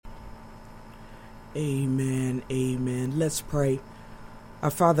Amen. Amen. Let's pray.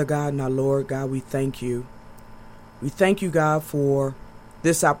 Our Father God and our Lord God, we thank you. We thank you, God, for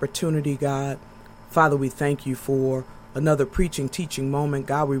this opportunity, God. Father, we thank you for another preaching, teaching moment.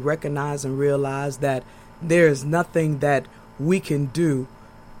 God, we recognize and realize that there is nothing that we can do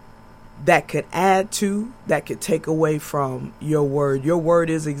that could add to, that could take away from your word. Your word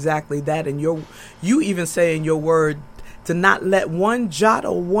is exactly that. And you even say in your word to not let one jot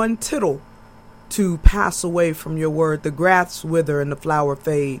or one tittle to pass away from your word. The grass wither and the flower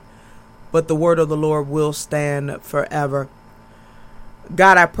fade, but the word of the Lord will stand forever.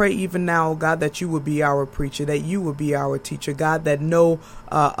 God, I pray even now, God, that you would be our preacher, that you would be our teacher, God, that no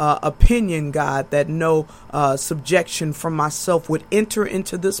opinion, God, that no subjection from myself would enter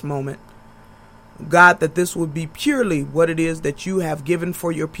into this moment. God, that this would be purely what it is that you have given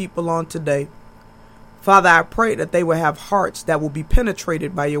for your people on today. Father, I pray that they will have hearts that will be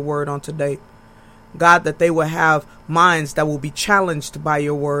penetrated by your word on today. God, that they will have minds that will be challenged by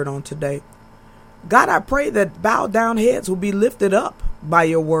your word on today. God, I pray that bowed down heads will be lifted up by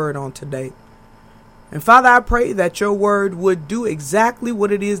your word on today. And Father, I pray that your word would do exactly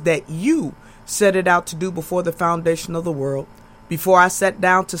what it is that you set it out to do before the foundation of the world. Before I sat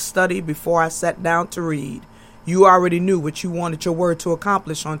down to study, before I sat down to read, you already knew what you wanted your word to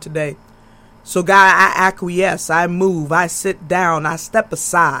accomplish on today. So God, I acquiesce, I move, I sit down, I step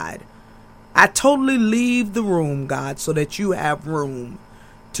aside. I totally leave the room, God, so that you have room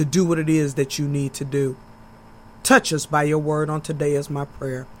to do what it is that you need to do. Touch us by your word on today is my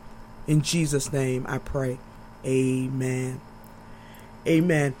prayer. In Jesus' name I pray. Amen.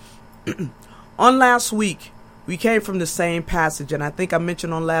 Amen. On last week, we came from the same passage, and I think I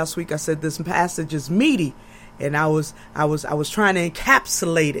mentioned on last week, I said this passage is meaty, and I was trying to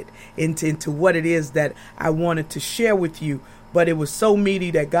encapsulate it into what it is that I wanted to share with you. But it was so meaty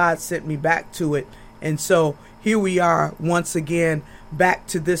that God sent me back to it. And so here we are once again back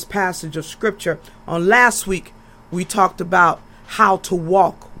to this passage of scripture. On last week, we talked about how to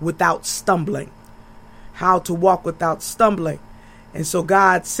walk without stumbling. How to walk without stumbling. And so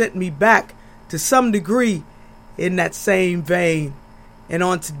God sent me back to some degree in that same vein. And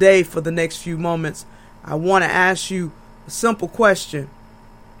on today, for the next few moments, I want to ask you a simple question.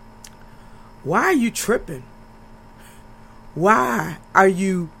 Why are you tripping? Why are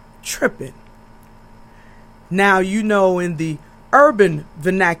you tripping? Now, you know, in the urban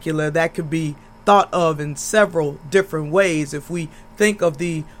vernacular, that could be thought of in several different ways. If we think of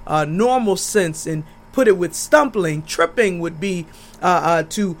the normal sense and put it with stumbling, tripping would be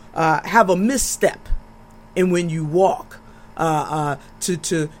to have a misstep in when you walk,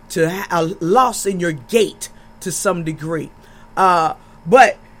 to a loss in your gait to some degree.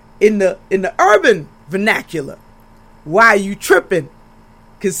 But in the urban vernacular, why are you tripping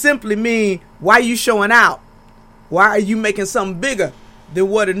could simply mean, why are you showing out? Why are you making something bigger than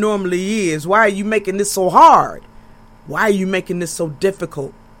what it normally is? Why are you making this so hard? Why are you making this so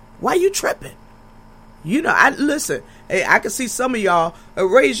difficult? Why are you tripping? You know, listen, hey, I can see some of y'all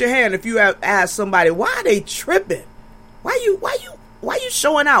raise your hand if you have asked somebody, why are they tripping? Why you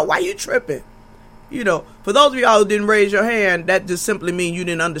showing out? Why you tripping? You know, for those of y'all who didn't raise your hand, that just simply means you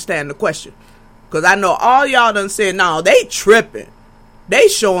didn't understand the question. Because I know all y'all done said, no, they tripping. They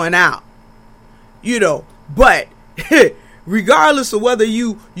showing out. You know, but regardless of whether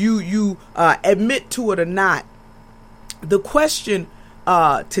you admit to it or not, the question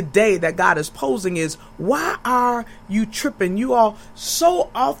today that God is posing is, why are you tripping? You all, so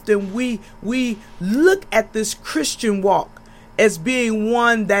often we look at this Christian walk as being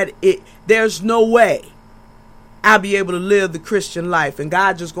one that there's no way I'll be able to live the Christian life, and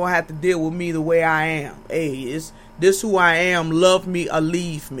God just gonna have to deal with me the way I am. Hey, is this who I am? Love me or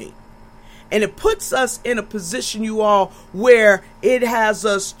leave me. And it puts us in a position, you all, where it has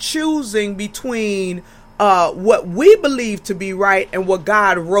us choosing between what we believe to be right and what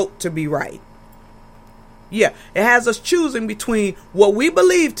God wrote to be right. Yeah, it has us choosing between what we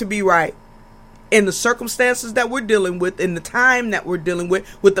believe to be right in the circumstances that we're dealing with, in the time that we're dealing with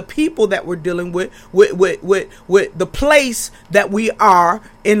the people that we're dealing with the place that we are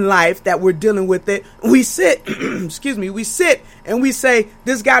in life that we're dealing with it. We sit, we sit and we say,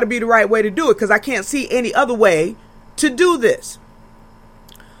 this got to be the right way to do it because I can't see any other way to do this.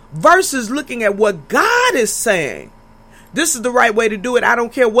 Versus looking at what God is saying. This is the right way to do it. I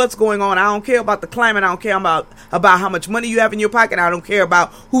don't care what's going on. I don't care about the climate. I don't care about how much money you have in your pocket. I don't care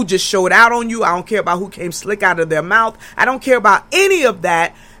about who just showed out on you. I don't care about who came slick out of their mouth. I don't care about any of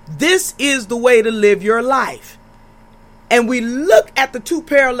that. This is the way to live your life. and we look at the two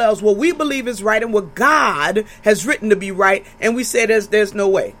parallels, what we believe is right and what God has written to be right, and we say there's no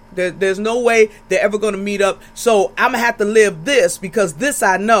way. There's no way they're ever going to meet up. So I'm going to have to live this because this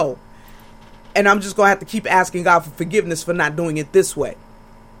I know. And I'm just going to have to keep asking God for forgiveness for not doing it this way.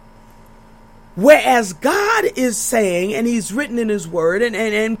 Whereas God is saying, and he's written in his word,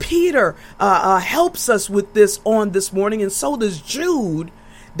 and Peter helps us with this on this morning, and so does Jude,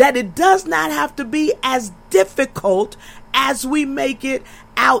 that it does not have to be as difficult as we make it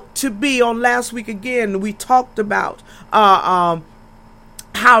out to be. On last week, again, we talked about how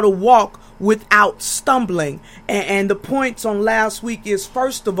to walk without stumbling. And the points on last week is,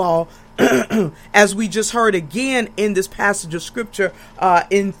 first of all, as we just heard again in this passage of scripture,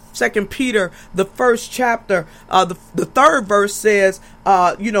 in 2 Peter, the first chapter, the third verse says,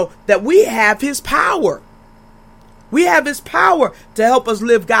 that we have his power. We have his power to help us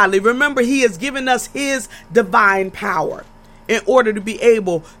live godly. Remember, he has given us his divine power in order to be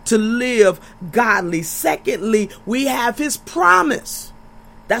able to live godly. Secondly, we have his promise.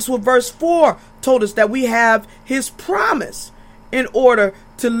 That's what verse 4 told us, that we have his promise in order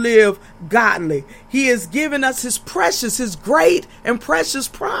to live godly. He has given us his precious, his great and precious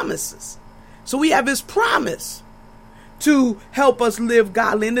promises. So we have his promise to help us live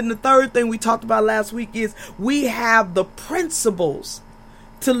godly. And then the third thing we talked about last week is we have the principles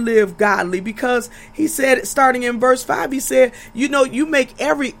to live godly, because he said, starting in verse 5, he said, you make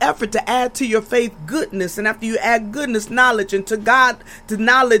every effort to add to your faith goodness, and after you add goodness, knowledge, and to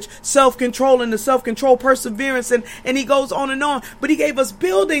knowledge, self-control, and to self-control, perseverance, and he goes on and on. But he gave us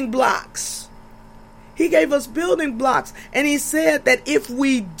building blocks. He gave us building blocks, and he said that if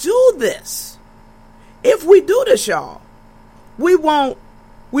we do this, y'all, we won't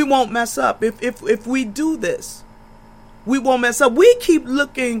mess up. If we do this, we won't mess up. We keep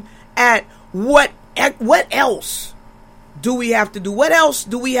looking at what else do we have to do? What else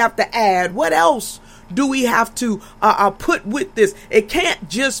do we have to add? What else do we have to put with this? It can't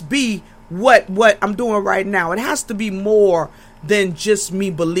just be what I'm doing right now. It has to be more than just me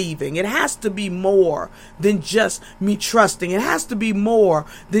believing. It has to be more than just me trusting. It has to be more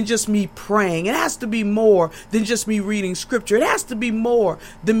than just me praying. It has to be more than just me reading scripture. It has to be more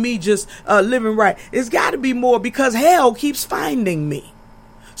than me just living right. It's got to be more, because hell keeps finding me.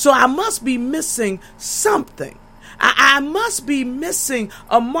 So I must be missing something. I must be missing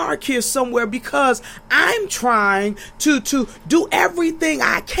a mark here somewhere, because I'm trying to do everything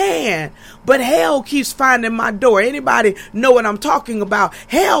I can, but hell keeps finding my door. Anybody know what I'm talking about?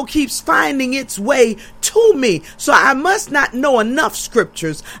 Hell keeps finding its way to me. So I must not know enough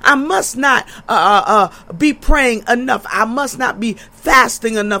scriptures. I must not be praying enough. I must not be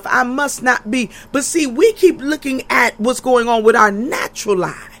fasting enough. I must not be. But see, we keep looking at what's going on with our natural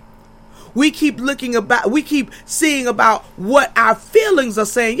life. We keep seeing about what our feelings are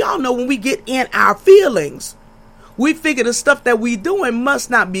saying. Y'all know, when we get in our feelings, we figure the stuff that we doing must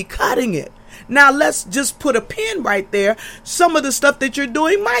not be cutting it. Now let's just put a pin right there. Some of the stuff that you're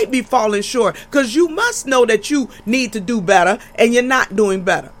doing might be falling short, because you must know that you need to do better and you're not doing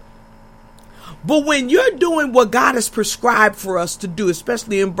better. But when you're doing what God has prescribed for us to do,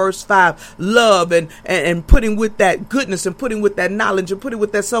 especially in verse 5, love and putting with that goodness, and putting with that knowledge, and putting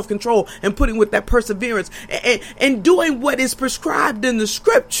with that self-control, and putting with that perseverance, and doing what is prescribed in the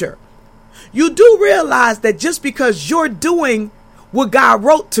scripture, you do realize that just because you're doing what God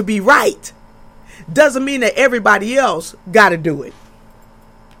wrote to be right, doesn't mean that everybody else got to do it.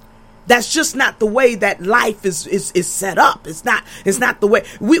 That's just not the way that life is set up. It's not the way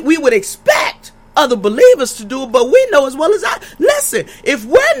we would expect other believers to do it, but we know as well as listen, if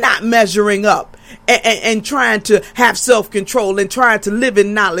we're not measuring up and trying to have self-control and trying to live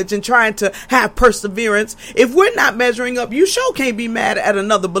in knowledge and trying to have perseverance, if we're not measuring up, you sure can't be mad at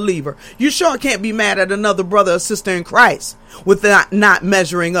another believer. You sure can't be mad at another brother or sister in Christ with not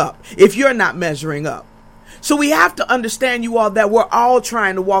measuring up, if you're not measuring up. So we have to understand, you all, that we're all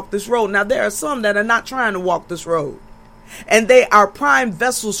trying to walk this road. Now, there are some that are not trying to walk this road, and they are prime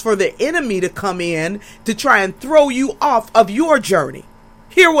vessels for the enemy to come in to try and throw you off of your journey.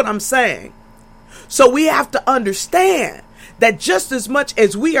 Hear what I'm saying? So we have to understand that just as much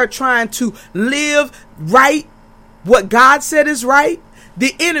as we are trying to live right, what God said is right,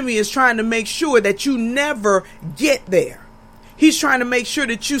 the enemy is trying to make sure that you never get there. He's trying to make sure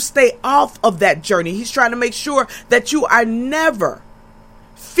that you stay off of that journey. He's trying to make sure that you are never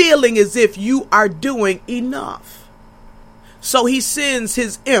feeling as if you are doing enough. So he sends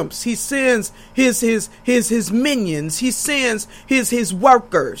his imps. He sends his minions. He sends his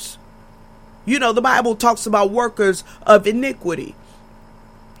workers. You know, the Bible talks about workers of iniquity.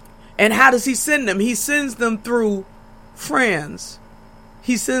 And how does he send them? He sends them through friends.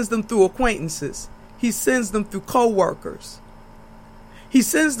 He sends them through acquaintances. He sends them through co-workers. He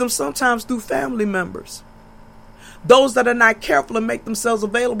sends them sometimes through family members. Those that are not careful and make themselves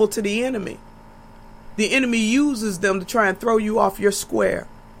available to the enemy. The enemy uses them to try and throw you off your square.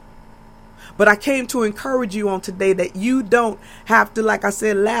 But I came to encourage you on today that you don't have to, like I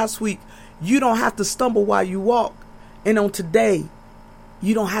said last week, you don't have to stumble while you walk. And on today,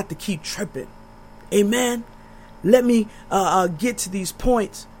 you don't have to keep tripping. Amen. Let me get to these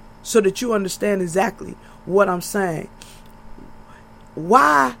points so that you understand exactly what I'm saying.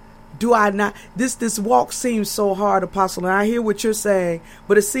 Why do I not? This walk seems so hard, Apostle, and I hear what you're saying,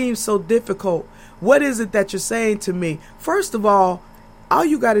 but it seems so difficult. What is it that you're saying to me? First of all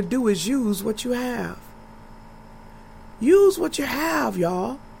you got to do is use what you have. Use what you have,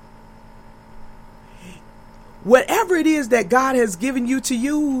 y'all. Whatever it is that God has given you to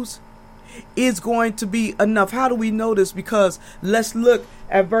use is going to be enough. How do we know this? Because let's look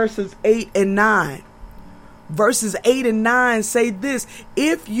at verses 8 and 9. Verses 8 and 9 say this: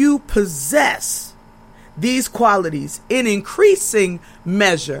 if you possess these qualities in increasing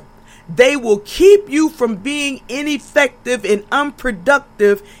measure, they will keep you from being ineffective and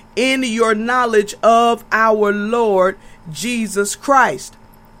unproductive in your knowledge of our Lord Jesus Christ.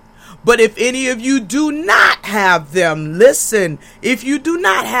 But if any of you do not have them, listen, if you do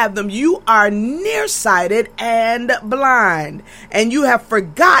not have them, you are nearsighted and blind, and you have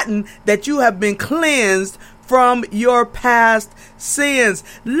forgotten that you have been cleansed from your past sins.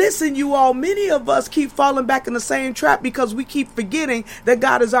 Listen, you all, many of us keep falling back in the same trap because we keep forgetting that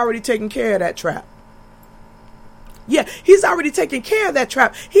God has already taken care of that trap. Yeah, he's already taken care of that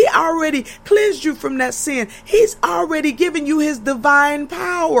trap. He already cleansed you from that sin. He's already given you his divine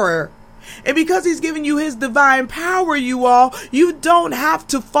power. And because he's given you his divine power, you all, you don't have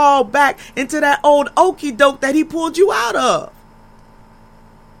to fall back into that old okie doke that he pulled you out of.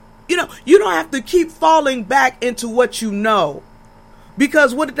 You don't have to keep falling back into what you know.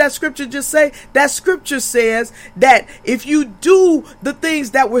 Because what did that scripture just say? That scripture says that if you do the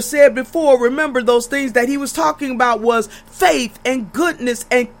things that were said before, remember those things that he was talking about was faith and goodness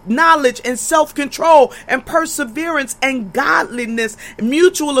and knowledge and self-control and perseverance and godliness,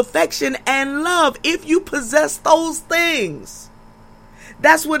 mutual affection and love. If you possess those things,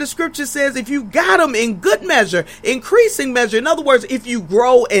 that's what the scripture says. If you got them in good measure, increasing measure. In other words, if you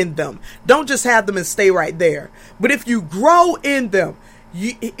grow in them, don't just have them and stay right there. But if you grow in them,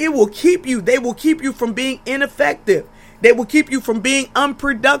 it will keep you. They will keep you from being ineffective. They will keep you from being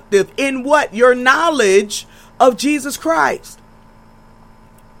unproductive in what? Your knowledge of Jesus Christ.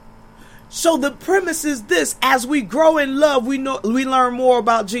 So the premise is this: as we grow in love, we learn more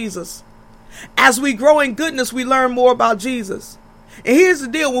about Jesus. As we grow in goodness, we learn more about Jesus. And here's the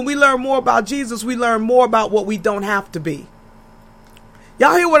deal: when we learn more about Jesus, we learn more about what we don't have to be.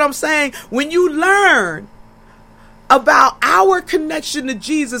 Y'all hear what I'm saying? When you learn about our connection to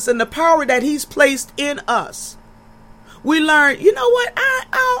Jesus and the power that he's placed in us, we learn, you know what?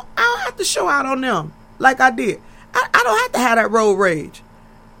 I don't have to show out on them like I did. I don't have to have that road rage.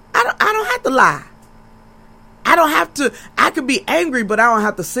 I don't have to lie. I don't have to. I could be angry, but I don't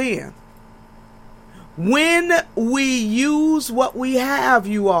have to sin. When we use what we have,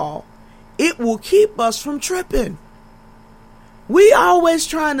 you all, it will keep us from tripping. We always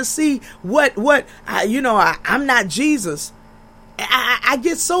trying to see I'm not Jesus. I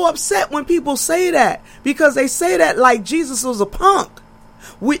get so upset when people say that, because they say that like Jesus was a punk.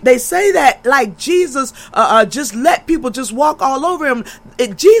 They say that like Jesus just let people just walk all over him.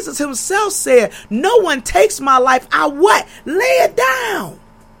 Jesus himself said, no one takes my life. I what? Lay it down.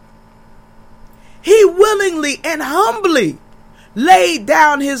 He willingly and humbly laid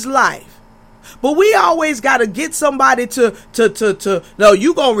down his life. But we always got to get somebody to no,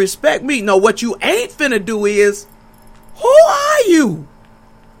 you gonna respect me. No, what you ain't finna do is, who are you?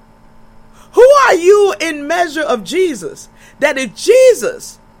 Who are you in measure of Jesus? That if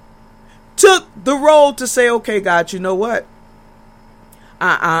Jesus took the role to say, okay, God, you know what?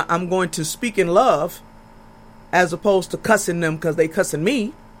 I'm going to speak in love as opposed to cussing them because they cussing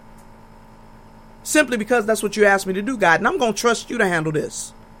me. Simply because that's what you asked me to do, God. And I'm going to trust you to handle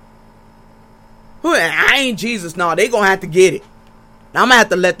this. I ain't Jesus. No, they going to have to get it. I'm going to have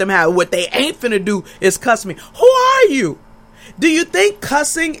to let them have it. What they ain't finna do is cuss me. Who are you? Do you think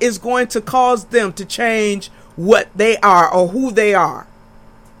cussing is going to cause them to change what they are or who they are?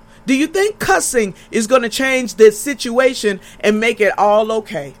 Do you think cussing is going to change this situation and make it all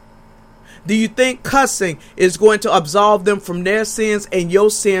okay? Do you think cussing is going to absolve them from their sins and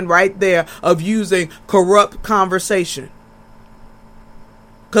your sin right there of using corrupt conversation?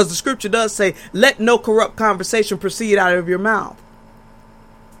 Because the scripture does say, let no corrupt conversation proceed out of your mouth.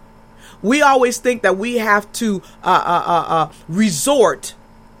 We always think that we have to resort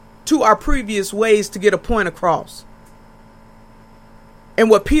to our previous ways to get a point across. And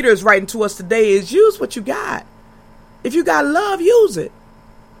what Peter is writing to us today is use what you got. If you got love, use it.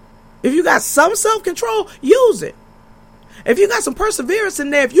 If you got some self-control, use it. If you got some perseverance in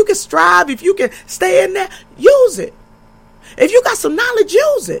there, if you can strive, if you can stay in there, use it. If you got some knowledge,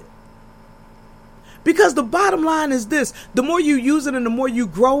 use it. Because the bottom line is this: the more you use it and the more you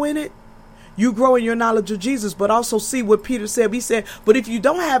grow in it, you grow in your knowledge of Jesus. But also see what Peter said. He said, but if you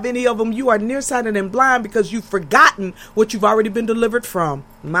don't have any of them, you are nearsighted and blind because you've forgotten what you've already been delivered from.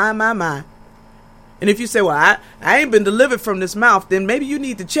 My. And if you say, well, I ain't been delivered from this mouth, then maybe you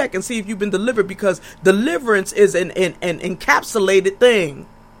need to check and see if you've been delivered, because deliverance is an encapsulated thing.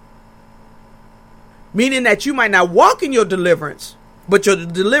 Meaning that you might not walk in your deliverance, but your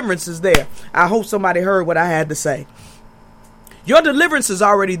deliverance is there. I hope somebody heard what I had to say. Your deliverance is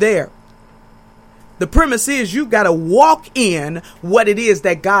already there. The premise is you've got to walk in what it is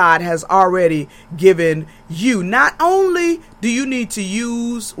that God has already given you. Not only do you need to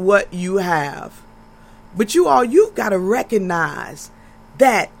use what you have, but you've got to recognize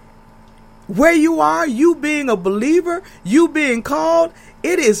that where you are, you being a believer, you being called,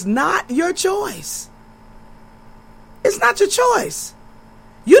 it is not your choice. It's not your choice.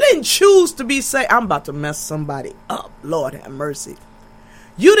 You didn't choose to be saved. I'm about to mess somebody up. Lord have mercy.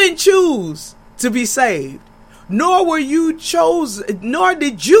 You didn't choose to be saved, nor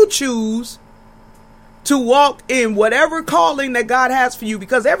did you choose to walk in whatever calling that God has for you,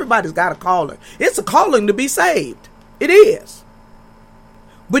 because everybody's got a calling. It's a calling to be saved. It is.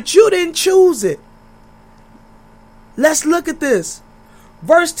 But you didn't choose it. Let's look at this.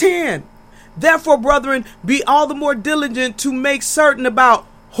 Verse 10. Therefore, brethren, be all the more diligent to make certain about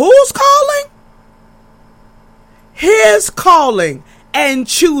whose calling? His calling and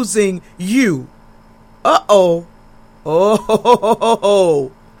choosing you. Oh.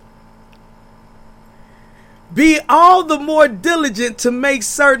 Be all the more diligent to make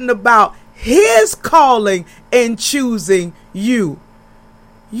certain about his calling and choosing you.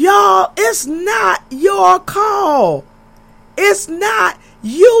 Y'all, it's not your call. It's not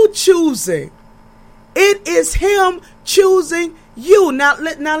you choosing. It is him choosing you. Now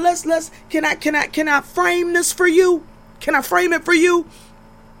let's can I frame this for you? Can I frame it for you?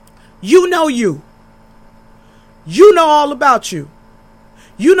 You know you. You know all about you.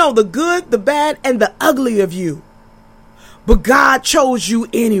 You know the good, the bad, and the ugly of you. But God chose you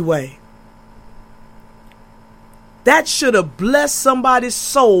anyway. That should have blessed somebody's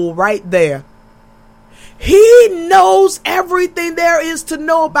soul right there. He knows everything there is to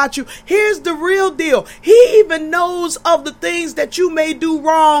know about you. Here's the real deal. He even knows of the things that you may do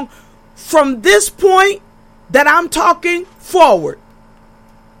wrong from this point that I'm talking forward.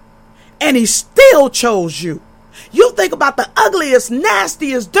 And he still chose you. You think about the ugliest,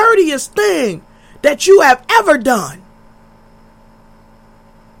 nastiest, dirtiest thing that you have ever done.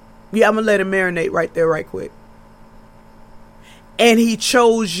 Yeah, I'm going to let it marinate right there right quick. And he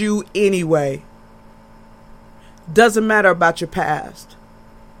chose you anyway. Doesn't matter about your past.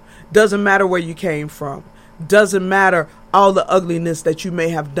 Doesn't matter where you came from. Doesn't matter all the ugliness that you may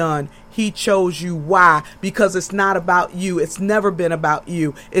have done. He chose you. Why? Because it's not about you. It's never been about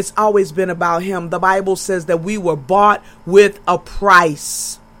you. It's always been about him. The Bible says that we were bought with a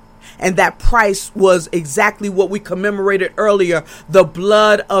price. And that price was exactly what we commemorated earlier. The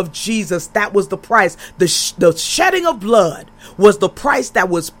blood of Jesus. That was the price. The shedding of blood was the price that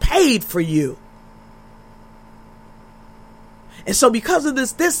was paid for you. And so because of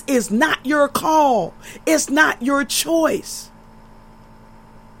this is not your call. It's not your choice.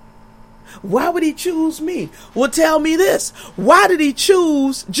 Why would he choose me? Well, tell me this. Why did he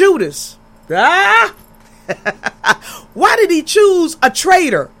choose Judas? Why did he choose a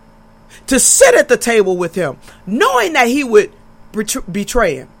traitor to sit at the table with him, knowing that he would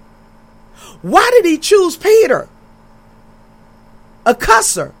betray him? Why did he choose Peter, a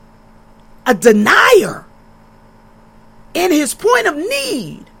cusser, a denier, in his point of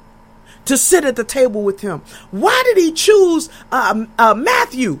need, to sit at the table with him? Why did he choose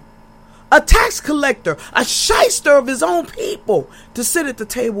Matthew, a tax collector, a shyster of his own people, to sit at the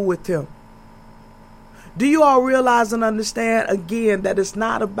table with him? Do you all realize and understand again that it's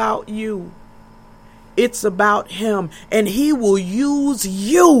not about you? It's about him, and he will use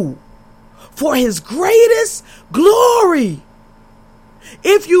you for his greatest glory.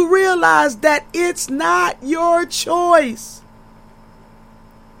 If you realize that it's not your choice.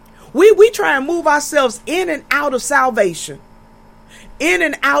 We try and move ourselves in and out of salvation. in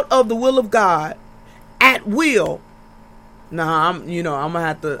and out of the will of God at will. Nah, I'm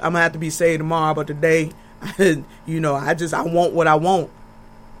gonna have to be saved tomorrow, but today, I want what I want.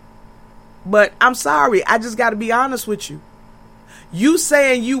 But I'm sorry, I just got to be honest with you. You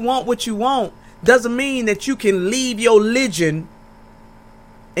saying you want what you want doesn't mean that you can leave your religion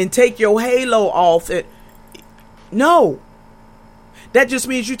and take your halo off. No. That just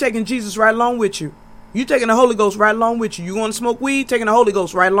means you're taking Jesus right along with you. You taking the Holy Ghost right along with you. You going to smoke weed, taking the Holy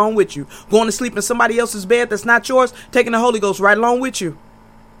Ghost right along with you. Going to sleep in somebody else's bed that's not yours, taking the Holy Ghost right along with you.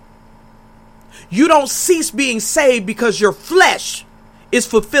 You don't cease being saved because your flesh is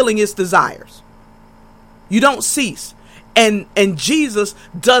fulfilling its desires. You don't cease. And Jesus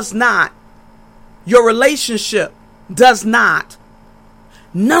does not. Your relationship does not.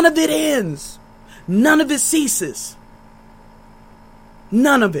 None of it ends. None of it ceases.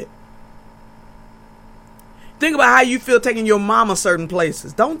 None of it. Think about how you feel taking your mama certain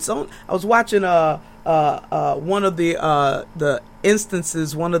places. Don't. I was watching one of the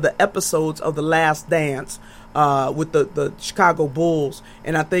instances, one of the episodes of The Last Dance with the Chicago Bulls,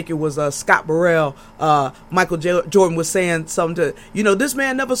 and I think it was Scott Burrell. Michael Jordan was saying something to, this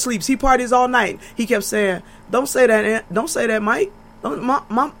man never sleeps. He parties all night. He kept saying, "Don't say that. Don't say that, Mike.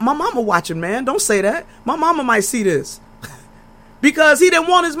 My mama watching, man. Don't say that. My mama might see this." Because he didn't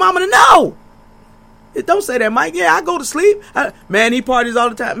want his mama to know. Don't say that, Mike. Yeah, I go to sleep. Man, he parties all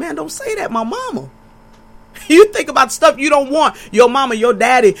the time. Man, don't say that, my mama. You think about stuff you don't want your mama, your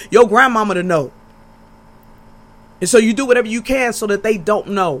daddy, your grandmama to know. And so you do whatever you can so that they don't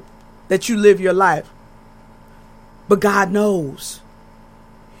know that you live your life. But God knows.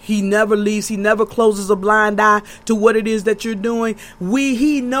 He never leaves. He never closes a blind eye to what it is that you're doing.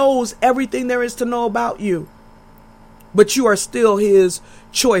 He knows everything there is to know about you. But you are still his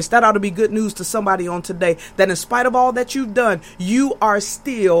choice. That ought to be good news to somebody on today. That in spite of all that you've done, you are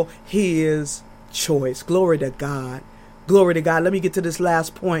still his choice. Glory to God. Glory to God. Let me get to this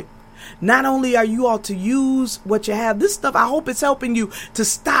last point. Not only are you all to use what you have, this stuff, I hope it's helping you to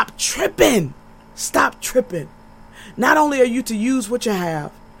stop tripping. Stop tripping. Not only are you to use what you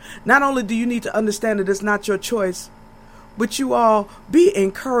have, not only do you need to understand that it's not your choice, but you all be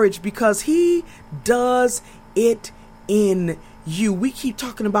encouraged because he does it in you. We keep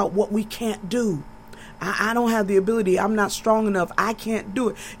talking about what we can't do. I don't have the ability. I'm not strong enough. I can't do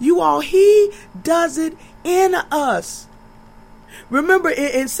it. You all, he does it in us. Remember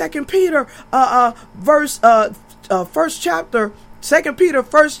in 2 Peter, first chapter, 2 Peter,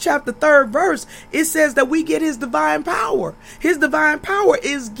 first chapter, 3rd verse, it says that we get his divine power. His divine power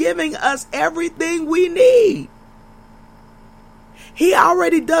is giving us everything we need. He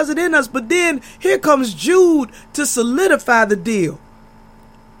already does it in us, but then here comes Jude to solidify the deal.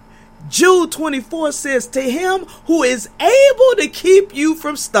 Jude 24 says, to him who is able to keep you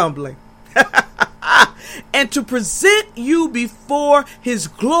from stumbling and to present you before his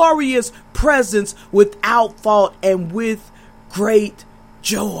glorious presence without fault and with great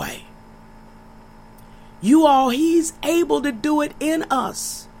joy. You all, he's able to do it in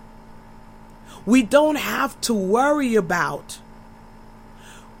us. We don't have to worry about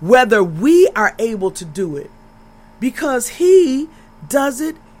whether we are able to do it because he does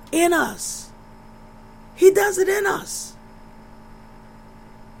it in us. He does it in us.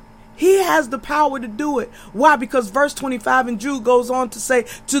 He has the power to do it. Why? Because verse 25 in Jude goes on to say,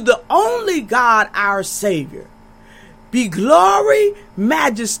 to the only God, our Savior, be glory,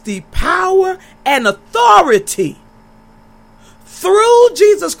 majesty, power, and authority through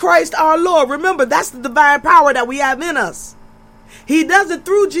Jesus Christ our Lord. Remember, that's the divine power that we have in us. He does it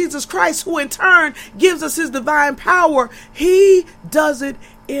through Jesus Christ, who in turn gives us his divine power. He does it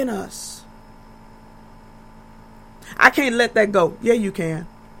in us. I can't let that go. Yeah, you can.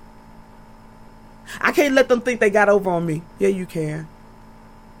 I can't let them think they got over on me. Yeah, you can.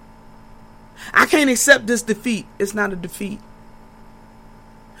 I can't accept this defeat. It's not a defeat.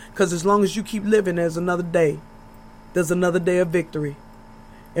 Because as long as you keep living, there's another day. There's another day of victory.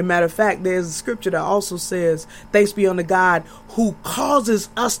 As a matter of fact, there's a scripture that also says, thanks be unto God who causes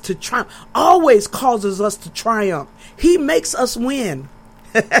us to triumph, always causes us to triumph. He makes us win.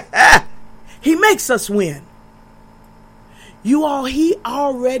 He makes us win. You all, he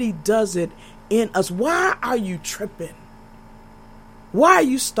already does it in us. Why are you tripping? Why are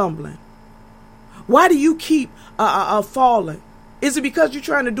you stumbling? Why do you keep falling? Is it because you're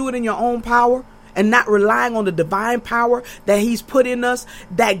trying to do it in your own power? And not relying on the divine power that he's put in us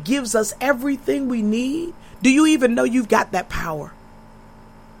that gives us everything we need? Do you even know you've got that power?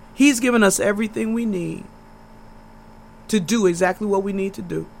 He's given us everything we need to do exactly what we need to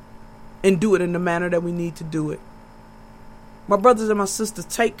do and do it in the manner that we need to do it. My brothers and my sisters,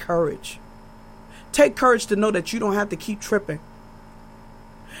 take courage. Take courage to know that you don't have to keep tripping.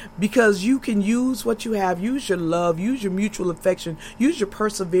 Because you can use what you have. Use your love. Use your mutual affection. Use your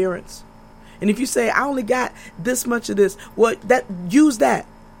perseverance. And if you say, I only got this much of this, well, use that.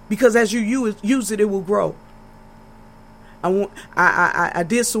 Because as you use it, it will grow. I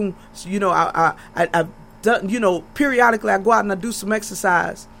did some, I've done, periodically I go out and I do some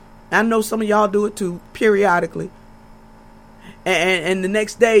exercise. I know some of y'all do it too, periodically. And the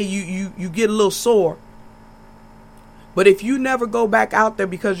next day you get a little sore. But if you never go back out there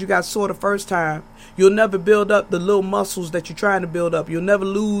because you got sore the first time, you'll never build up the little muscles that you're trying to build up. You'll never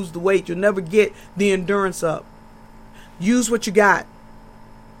lose the weight. You'll never get the endurance up. Use what you got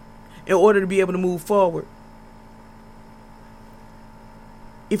in order to be able to move forward.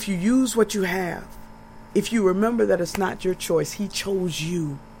 If you use what you have, if you remember that it's not your choice, He chose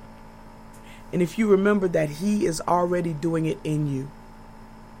you. And if you remember that He is already doing it in you,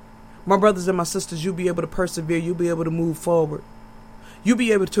 my brothers and my sisters, you'll be able to persevere. You'll be able to move forward. You'll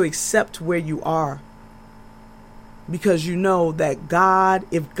be able to accept where you are. Because you know that God,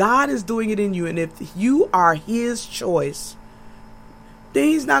 if God is doing it in you, and if you are His choice, then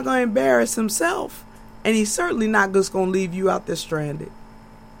He's not going to embarrass Himself. And He's certainly not just going to leave you out there stranded.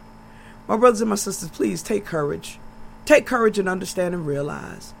 My brothers and my sisters, please take courage. Take courage and understand and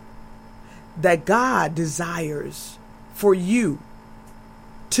realize that God desires for you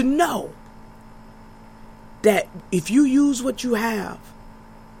to know that if you use what you have,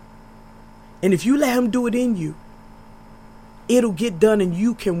 and if you let Him do it in you, it'll get done and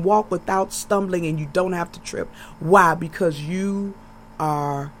you can walk without stumbling and you don't have to trip. Why? Because you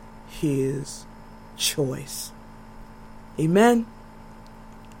are His choice. Amen.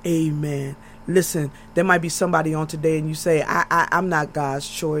 Amen. Listen, there might be somebody on today and you say, I'm not God's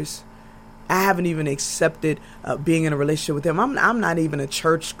choice. I haven't even accepted being in a relationship with Him. I'm not even a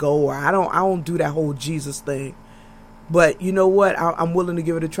church goer. I don't do that whole Jesus thing. But you know what? I'm willing to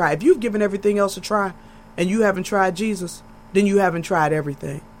give it a try. If you've given everything else a try and you haven't tried Jesus, then you haven't tried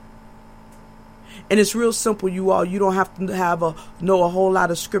everything. And it's real simple, you all. You don't have to know a whole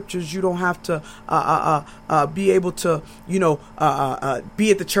lot of scriptures. You don't have to be able to,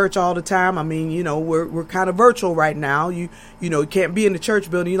 be at the church all the time. I mean, we're kind of virtual right now. You can't be in the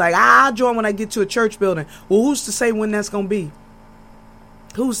church building. You're like, I'll join when I get to a church building. Well, who's to say when that's going to be?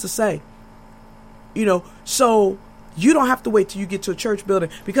 Who's to say? So you don't have to wait till you get to a church building,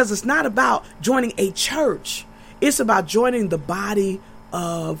 because it's not about joining a church. It's about joining the body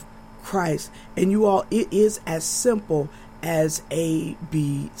of Christ. And you all, it is as simple as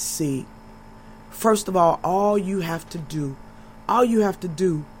ABC. First of all you have to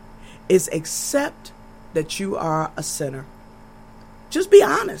do is accept that you are a sinner. Just be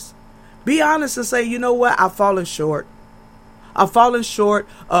honest. Be honest and say, you know what? I've fallen short. I've fallen short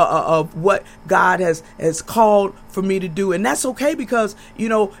of what God has called for me to do. And that's okay, because,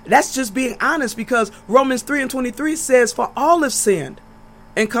 that's just being honest, because Romans 3:23 says, for all have sinned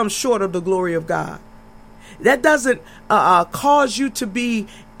and come short of the glory of God. That doesn't cause you to be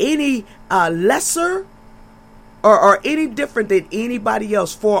any lesser or any different than anybody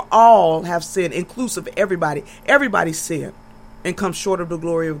else. For all have sinned, inclusive everybody. Everybody sinned and come short of the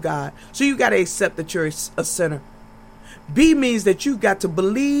glory of God. So you got to accept that you're a sinner. B means that you've got to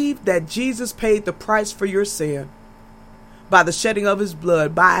believe that Jesus paid the price for your sin by the shedding of His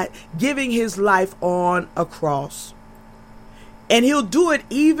blood, by giving His life on a cross. And He'll do it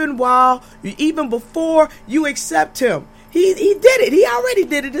even before you accept Him. He did it. He already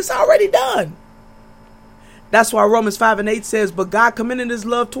did it. It's already done. That's why Romans 5:8 says, but God commended His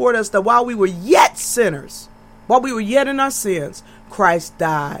love toward us, that while we were yet sinners, while we were yet in our sins, Christ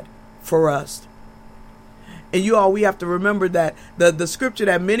died for us. And you all, we have to remember that the scripture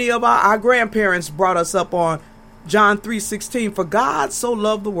that many of our grandparents brought us up on, John 3:16, for God so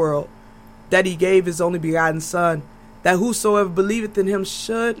loved the world that He gave His only begotten Son, that whosoever believeth in Him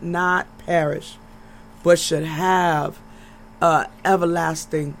should not perish, but should have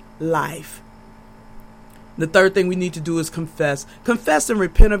everlasting life. The third thing we need to do is confess. Confess and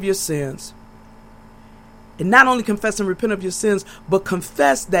repent of your sins. And not only confess and repent of your sins, but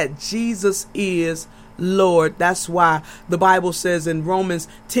confess that Jesus is Lord. That's why the Bible says in Romans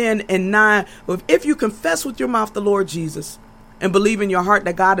 10:9, if you confess with your mouth the Lord Jesus and believe in your heart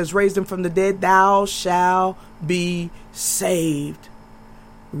that God has raised Him from the dead, thou shalt be saved.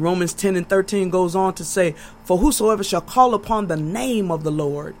 Romans 10:13 goes on to say, for whosoever shall call upon the name of the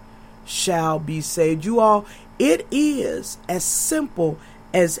Lord shall be saved. You all, it is as simple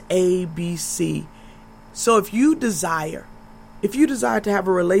as ABC. So if you desire to have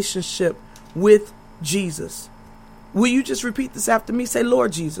a relationship with Jesus, Will you just repeat this after me? Say,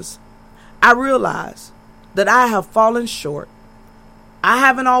 Lord Jesus, I realize that I have fallen short. I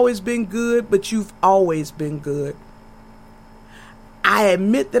haven't always been good, but you've always been good. I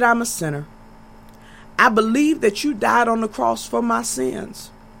admit that I'm a sinner. I believe that you died on the cross for my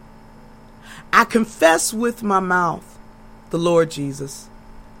sins. I confess with my mouth the Lord Jesus.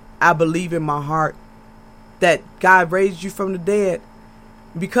 I believe in my heart that God raised you from the dead.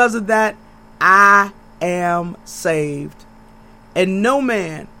 Because of that, I am saved. And no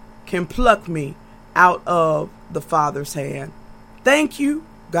man can pluck me out of the Father's hand. Thank you,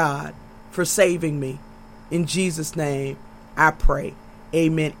 God, for saving me. In Jesus' name, I pray.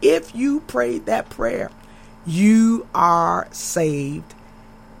 Amen. If you prayed that prayer, you are saved.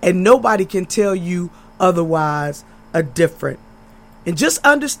 And nobody can tell you otherwise or different. And just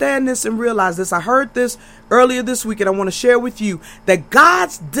understand this and realize this. I heard this earlier this week, and I want to share with you that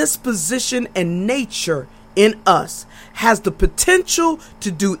God's disposition and nature in us has the potential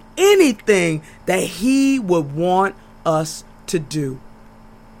to do anything that He would want us to do.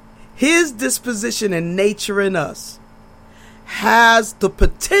 His disposition and nature in us has the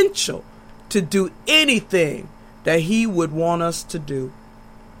potential to do anything that He would want us to do.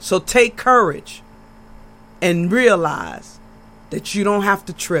 So take courage and realize that you don't have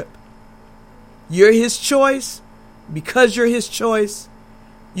to trip. You're His choice. Because you're His choice,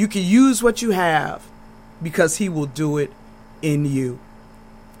 you can use what you have because He will do it in you.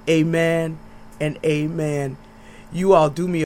 Amen and amen. You all do me